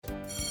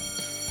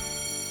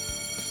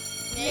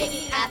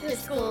Making After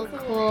School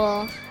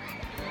Cool.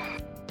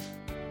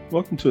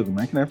 Welcome to the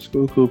Making After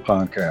School Cool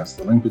podcast,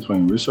 the link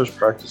between research,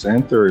 practice,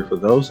 and theory for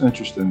those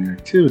interested in the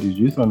activities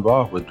youth are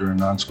involved with during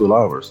non-school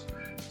hours.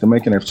 The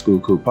Making After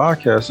School Cool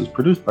podcast is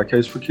produced by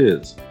Case for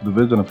Kids, the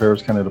division of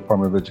Harris County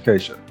Department of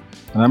Education,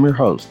 and I'm your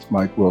host,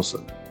 Mike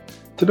Wilson.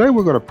 Today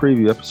we're going to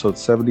preview episode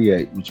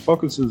 78, which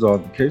focuses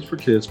on the Case for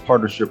Kids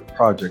Partnership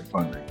Project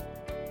funding.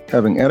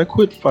 Having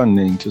adequate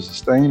funding to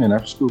sustain an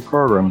after-school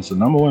program is the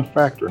number one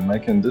factor in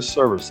making this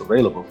service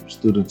available for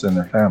students and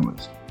their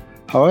families.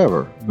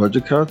 However,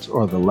 budget cuts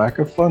or the lack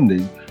of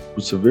funding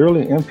would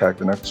severely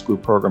impact an after-school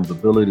program's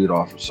ability to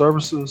offer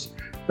services,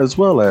 as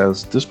well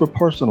as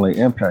disproportionately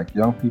impact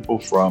young people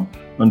from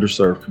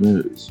underserved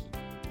communities.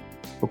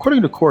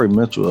 According to Corey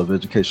Mitchell of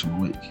Education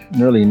Week,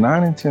 nearly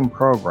 9 in 10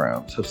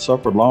 programs have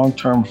suffered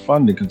long-term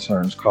funding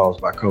concerns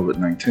caused by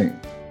COVID-19,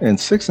 and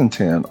 6 in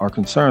 10 are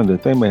concerned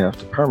that they may have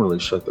to permanently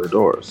shut their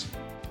doors.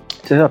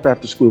 To help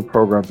after-school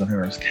programs in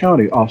Harris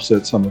County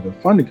offset some of their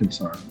funding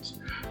concerns,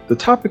 the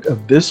topic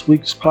of this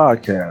week's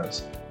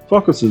podcast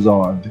focuses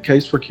on the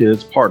Case for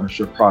Kids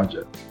Partnership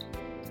Project.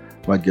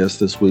 My guest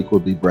this week will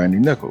be Brandy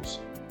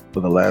Nichols. For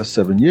the last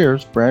 7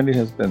 years, Brandy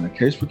has been the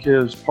Case for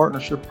Kids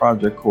Partnership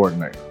Project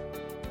Coordinator.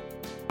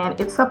 And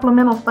it's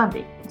supplemental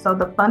funding. So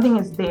the funding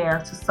is there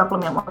to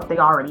supplement what they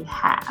already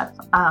have.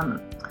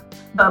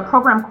 The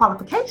program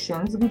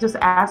qualifications, we just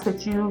ask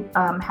that you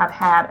have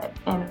had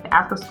an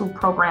after-school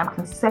program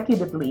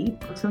consecutively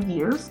for 2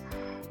 years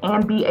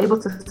and be able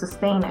to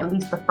sustain at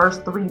least the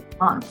first 3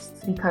 months,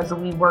 because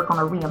we work on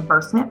a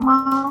reimbursement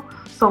model.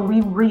 So we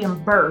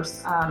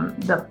reimburse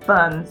the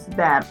funds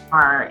that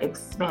are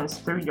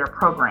expensed through your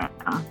program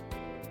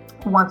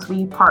once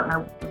we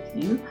partner with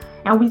you.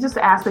 And we just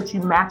ask that you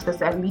match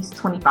us at least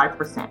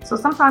 25%. So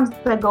sometimes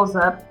that goes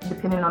up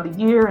depending on the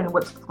year and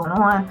what's going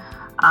on.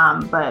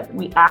 But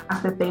we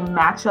ask that they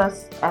match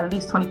us at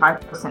least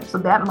 25%. So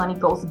that money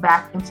goes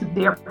back into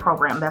their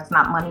program. That's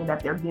not money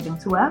that they're giving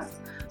to us.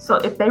 So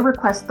if they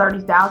request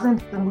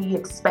 $30,000, then we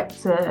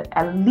expect to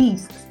at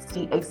least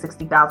see a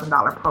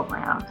 $60,000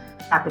 program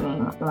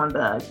happening on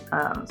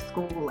the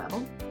school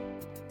level.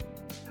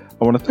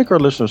 I want to thank our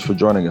listeners for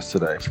joining us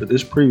today for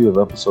this preview of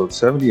episode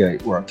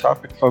 78, where our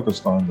topic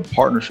focused on the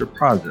Partnership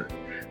Project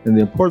and the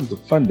importance of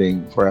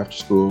funding for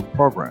after-school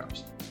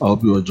programs. I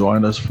hope you will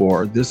join us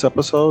for this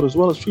episode as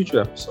well as future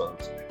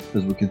episodes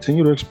as we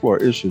continue to explore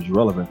issues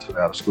relevant to the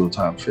out-of-school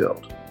time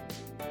field.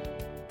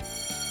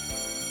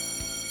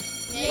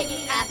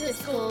 Making After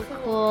School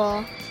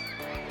Cool.